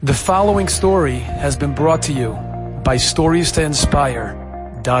The following story has been brought to you by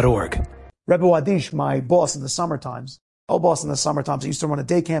StoriesToInspire.org. Rebbe Wadish, my boss in the summer times, I used to run a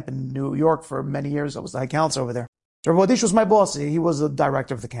day camp in New York for many years. I was the high counselor over there. So Rebbe Wadish was my boss. He was the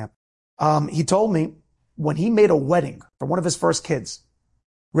director of the camp. He told me when he made a wedding for one of his first kids,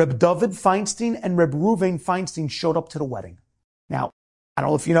 Reb David Feinstein and Reb Reuven Feinstein showed up to the wedding. Now, I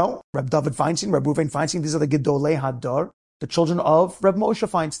don't know if you know, Reb David Feinstein, Reb Reuven Feinstein, these are the Gedolei Hadar, the children of Reb Moshe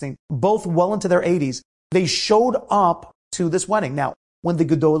Feinstein, both well into their 80s. They showed up to this wedding. Now, when the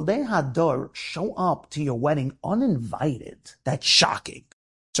Gedolei Hadar show up to your wedding uninvited, that's shocking.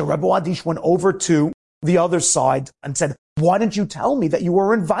 So Rebbe Wadish went over to the other side and said, why didn't you tell me that you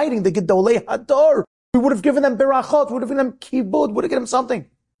were inviting the Gedolei Hadar? We would have given them berachot, we would have given them kibud, would have given them something.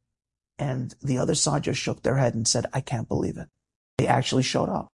 And the other side just shook their head and said, I can't believe it. They actually showed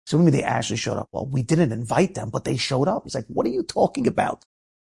up. So what do you mean they actually showed up? Well, we didn't invite them, but they showed up. He's like, what are you talking about? I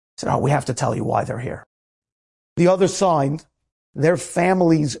said, we have to tell you why they're here. The other side, their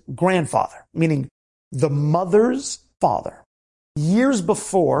family's grandfather, meaning the mother's father, years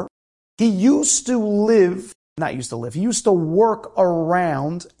before, he used to work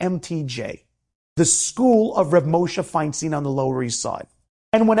around MTJ, the school of Reb Moshe Feinstein on the Lower East Side.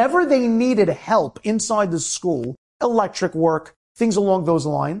 And whenever they needed help inside the school, electric work, things along those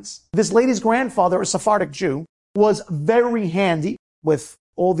lines, this lady's grandfather, a Sephardic Jew, was very handy with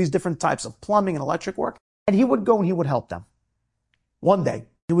all these different types of plumbing and electric work, and he would go and he would help them. One day,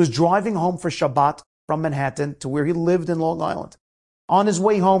 he was driving home for Shabbat from Manhattan to where he lived in Long Island. On his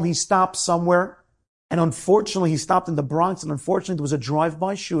way home, he stopped somewhere, and unfortunately, he stopped in the Bronx, and unfortunately, there was a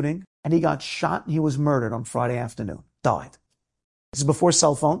drive-by shooting, and he got shot, and he was murdered on Friday afternoon, died. This is before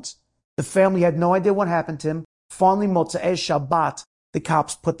cell phones. The family had no idea what happened to him. Finally, Motzei Shabbat, the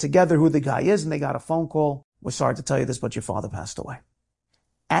cops put together who the guy is, and they got a phone call. We're sorry to tell you this, but your father passed away.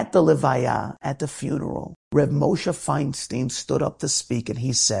 At the Levaya, at the funeral, Reb Moshe Feinstein stood up to speak, and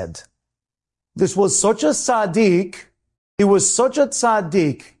he said, this was such a tzaddik. He was such a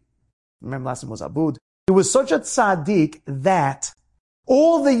tzaddik. Remember, last name was Abud. He was such a tzaddik that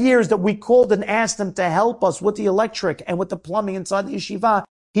all the years that we called and asked him to help us with the electric and with the plumbing inside the yeshiva,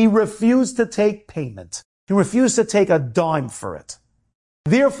 he refused to take payment. He refused to take a dime for it.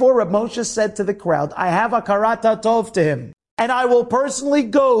 Therefore, Reb Moshe said to the crowd, I have a Hakarat Hatov to him, and I will personally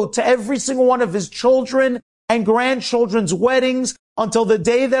go to every single one of his children and grandchildren's weddings until the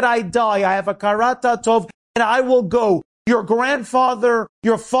day that I die. I have a Hakarat Hatov, and I will go. Your grandfather,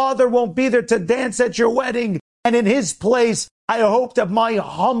 your father won't be there to dance at your wedding, and in his place, I hope that my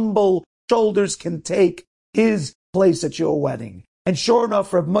humble shoulders can take his place at your wedding. And sure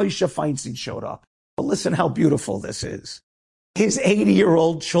enough, Reb Moshe Feinstein showed up. But listen how beautiful this is. His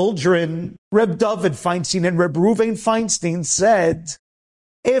 80-year-old children, Reb David Feinstein and Reb Reuven Feinstein, said,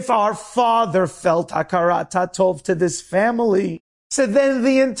 if our father felt Hakarat Hatov to this family, so then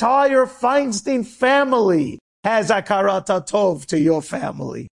the entire Feinstein family has Hakarat Hatov to your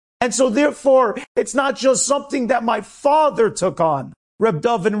family. And so therefore, it's not just something that my father took on. Reb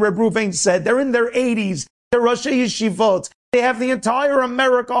David and Reb Reuven said, they're in their 80s, they're Rosh Yeshivot, they have the entire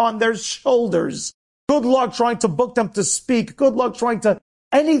America on their shoulders. Good luck trying to book them to speak. Good luck trying to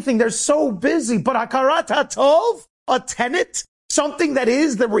anything. They're so busy. But Hakarat Hatov, a tenet, something that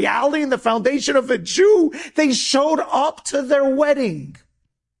is the reality and the foundation of a Jew, they showed up to their wedding.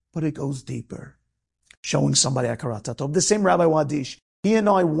 But it goes deeper. Showing somebody Hakarat Hatov. The same Rabbi Wadish, he and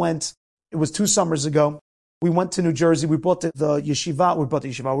I went, it was 2 summers ago. We went to New Jersey. We brought the yeshiva.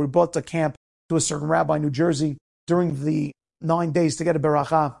 We brought the camp to a certain rabbi in New Jersey during the 9 days to get a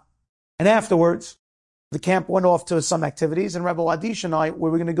beracha. And afterwards, the camp went off to some activities, and Rabbi Wadish and I, we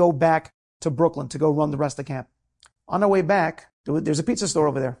were going to go back to Brooklyn to go run the rest of the camp. On our way back, there's a pizza store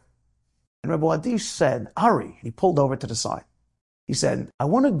over there. And Rabbi Wadish said, Ari, he pulled over to the side. He said, I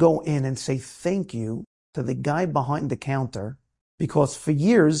want to go in and say thank you to the guy behind the counter, because for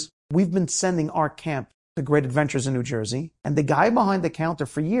years, we've been sending our camp to Great Adventures in New Jersey, and the guy behind the counter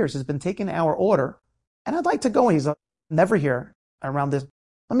for years has been taking our order, and I'd like to go in. He's never here around this.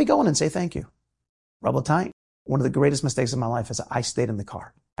 Let me go in and say thank you. Rabotai, one of the greatest mistakes of my life is I stayed in the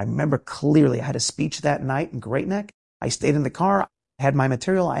car. I remember clearly I had a speech that night in Great Neck. I stayed in the car. I had my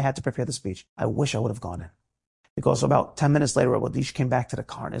material. I had to prepare the speech. I wish I would have gone in. Because about 10 minutes later, Rabbi Dish came back to the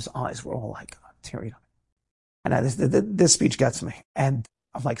car and his eyes were all like teary. And this speech gets me. And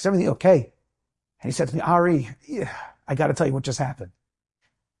I'm like, is everything okay? And he said to me, Ari, I got to tell you what just happened.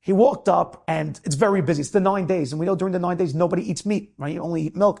 He walked up and it's very busy. It's the 9 days. And we know during the 9 days, nobody eats meat, right? You only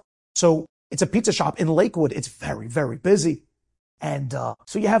eat milk. So it's a pizza shop in Lakewood. It's very, very busy. And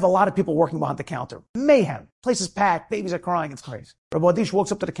so you have a lot of people working behind the counter. Mayhem. Place is packed. Babies are crying. It's crazy. Rabbi Adish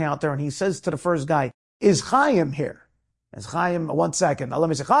walks up to the counter and he says to the first guy, is Chaim here? Is Chaim, 1 second. Now let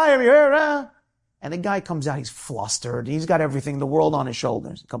me say, Chaim, you here? And the guy comes out. He's flustered. He's got everything in the world on his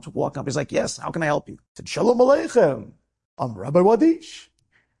shoulders. He comes walking up. He's like, yes, how can I help you? He said, Shalom Aleichem. I'm Rabbi Wadish.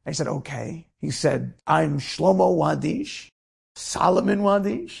 I said, okay. He said, I'm Shlomo Wadish, Solomon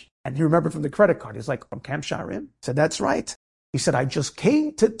Wadish. And he remembered from the credit card. He's like, from Camp Sharim? I said, that's right. He said, I just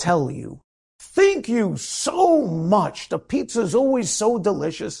came to tell you, thank you so much. The pizza is always so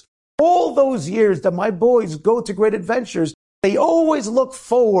delicious. All those years that my boys go to great adventures, they always look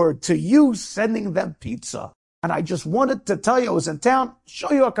forward to you sending them pizza. And I just wanted to tell you I was in town,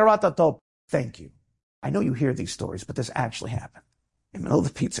 show you Hakarat Hatov. Thank you. I know you hear these stories, but this actually happened. In the middle of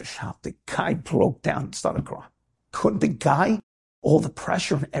the pizza shop, the guy broke down and started crying. Couldn't the guy, all the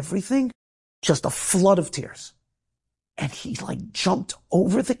pressure and everything, just a flood of tears. And he jumped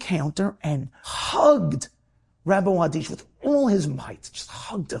over the counter and hugged Rabbi Wadish with all his might, just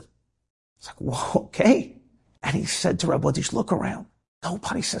hugged him. It's like, whoa, okay. And he said to Rabbi Wadish, look around.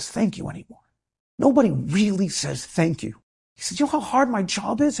 Nobody says thank you anymore. Nobody really says thank you. He said, you know how hard my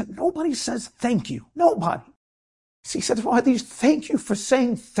job is? And nobody says thank you. Nobody. So he said, Rabbi Wadish, thank you for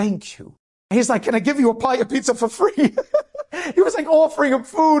saying thank you. And he's like, can I give you a pie of pizza for free? He was offering him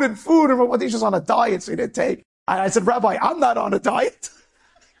food, and Rabbi Wadish was on a diet, so he didn't take. And I said, Rabbi, I'm not on a diet.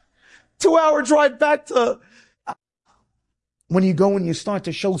 2-hour drive back to... When you go and you start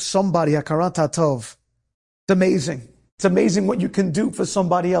to show somebody Hakarat Hatov, it's amazing. It's amazing what you can do for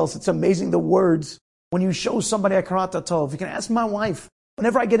somebody else. It's amazing the words. When you show somebody Hakarat Hatov, you can ask my wife.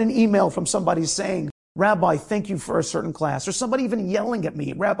 Whenever I get an email from somebody saying, Rabbi, thank you for a certain class, or somebody even yelling at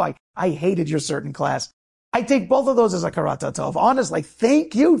me, Rabbi, I hated your certain class. I take both of those as Hakarat Hatov. Honest,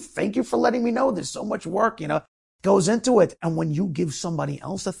 thank you for letting me know there's so much work, goes into it. And when you give somebody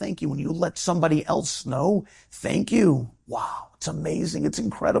else a thank you, when you let somebody else know, thank you. Wow, it's amazing. It's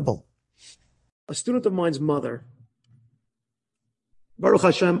incredible. A student of mine's mother, Baruch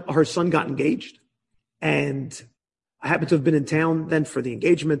Hashem, her son got engaged. And I happened to have been in town then for the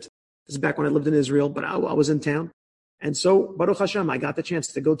engagement. This is back when I lived in Israel, but I was in town. And so, Baruch Hashem, I got the chance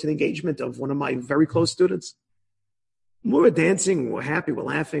to go to the engagement of one of my very close students. We were dancing, we're happy, we're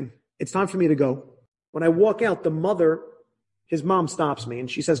laughing. It's time for me to go. When I walk out, the mother, his mom stops me and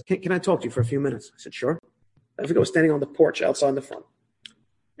she says, can I talk to you for a few minutes? I said, sure. I was standing on the porch outside in the front.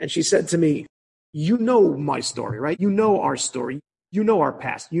 And she said to me, you know my story, right? You know our story. You know our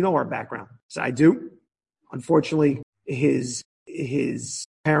past. You know our background. So I do. Unfortunately, his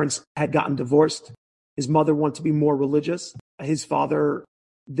parents had gotten divorced. His mother wanted to be more religious. His father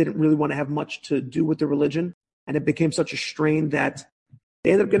didn't really want to have much to do with the religion. And it became such a strain that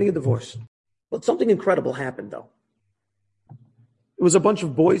they ended up getting a divorce. But something incredible happened, though. It was a bunch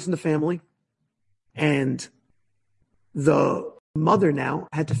of boys in the family. And the mother now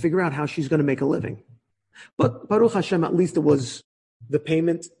had to figure out how she's going to make a living. But Baruch Hashem, at least it was the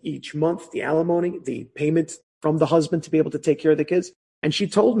payment each month, the alimony, the payment from the husband to be able to take care of the kids. And she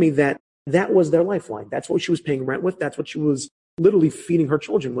told me that was their lifeline. That's what she was paying rent with. That's what she was literally feeding her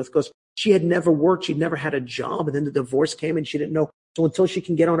children with, because she had never worked. She'd never had a job. And then the divorce came and she didn't know. So until she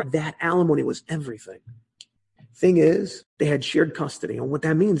can get on that alimony was everything. Thing is, they had shared custody. And what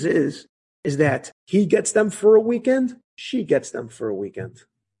that means is that he gets them for a weekend. She gets them for a weekend.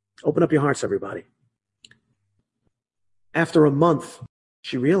 Open up your hearts, everybody. After a month,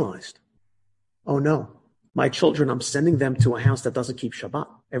 she realized, oh no, my children, I'm sending them to a house that doesn't keep Shabbat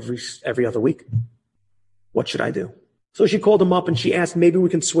every other week. What should I do? So she called him up and she asked, maybe we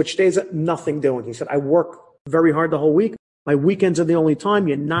can switch days. Nothing doing. He said, I work very hard the whole week. My weekends are the only time.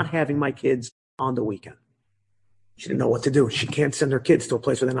 You're not having my kids on the weekend. She didn't know what to do. She can't send her kids to a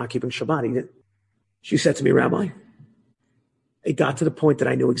place where they're not keeping Shabbat. She said to me, Rabbi, it got to the point that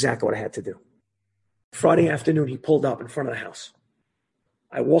I knew exactly what I had to do. Friday afternoon, he pulled up in front of the house.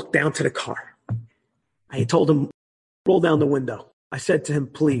 I walked down to the car. I told him, roll down the window. I said to him,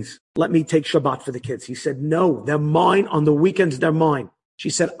 please, let me take Shabbat for the kids. He said, no, they're mine. On the weekends, they're mine. She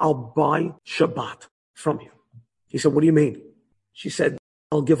said, I'll buy Shabbat from you. He said, what do you mean? She said,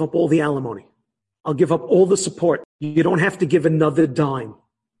 I'll give up all the alimony. I'll give up all the support. You don't have to give another dime.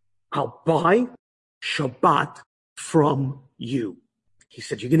 I'll buy Shabbat from you. He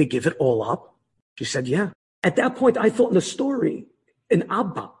said, you're going to give it all up? She said, yeah. At that point, I thought in the story, an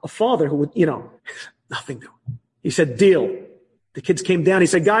Abba, a father who would, nothing new. He said, deal. The kids came down. He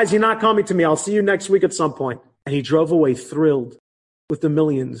said, guys, you're not coming to me. I'll see you next week at some point. And he drove away thrilled with the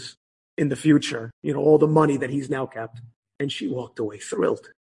millions in the future, all the money that he's now kept. And she walked away thrilled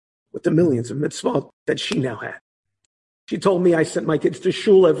with the millions of mitzvot that she now had. She told me I sent my kids to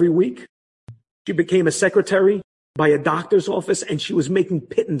shul every week. She became a secretary by a doctor's office, and she was making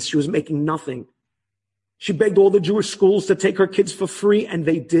pittance. She was making nothing. She begged all the Jewish schools to take her kids for free, and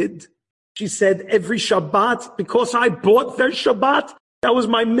they did. She said every Shabbat, because I bought their Shabbat, that was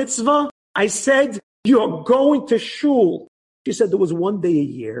my mitzvah, I said, you're going to shul. She said there was one day a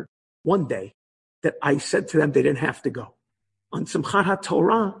year, one day, that I said to them they didn't have to go. On Simchat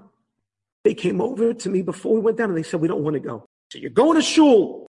Torah, they came over to me before we went down and they said, we don't want to go. I said, you're going to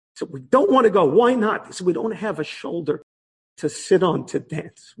shul. I said, we don't want to go. Why not? They said, we don't have a shoulder to sit on to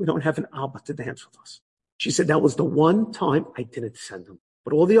dance. We don't have an Abba to dance with us. She said, that was the one time I didn't send them.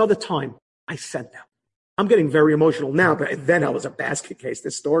 But all the other time, I sent them. I'm getting very emotional now, but then I was a basket case,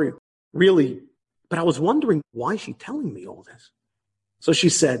 this story. Really. But I was wondering, why is she telling me all this? So she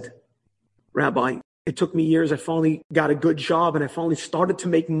said, Rabbi, it took me years. I finally got a good job and I finally started to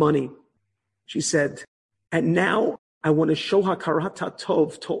make money. She said, and now I want to show Hakarat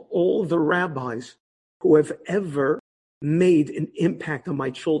Hatov to all the rabbis who have ever made an impact on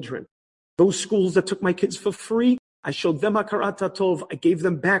my children. Those schools that took my kids for free, I showed them Hakarat Hatov. I gave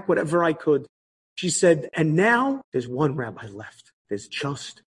them back whatever I could. She said, and now there's one rabbi left. There's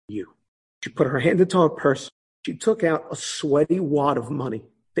just you. She put her hand into her purse. She took out a sweaty wad of money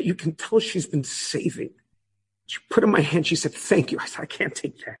that you can tell she's been saving. She put it in my hand. She said, thank you. I said, I can't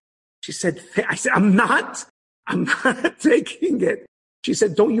take that. She said, I'm not taking it. She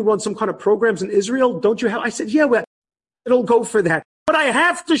said, don't you run some kind of programs in Israel? Don't you have? I said, yeah, well, it'll go for that. But I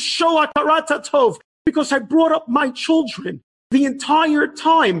have to show Hakarat Hatov because I brought up my children the entire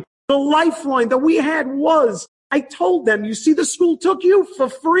time. The lifeline that we had was, I told them, you see the school took you for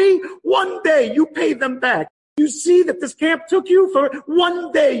free? One day you pay them back. You see that this camp took you for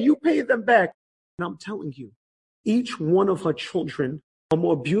one day you pay them back. And I'm telling you, each one of her children are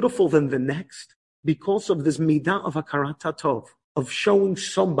more beautiful than the next because of this midah of Hakarat Hatov, of showing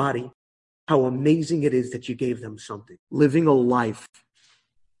somebody how amazing it is that you gave them something. Living a life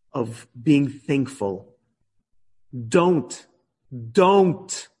of being thankful. Don't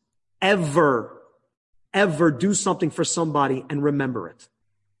ever do something for somebody and remember it.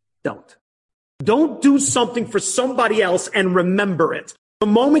 Don't do something for somebody else and remember it. The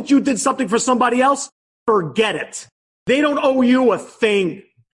moment you did something for somebody else, forget it. They don't owe you a thing.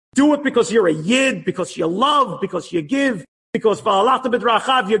 Do it because you're a yid, because you love, because you give, because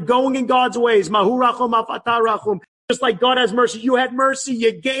you're going in God's ways. Just like God has mercy. You had mercy,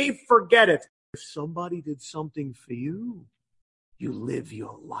 you gave, forget it. If somebody did something for you, you live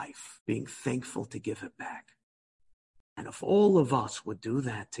your life being thankful to give it back. And if all of us would do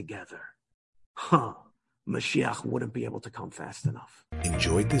that together, Mashiach wouldn't be able to come fast enough.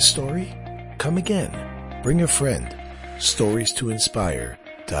 Enjoyed this story? Come again. Bring a friend.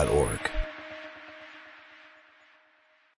 StoriesToInspire.org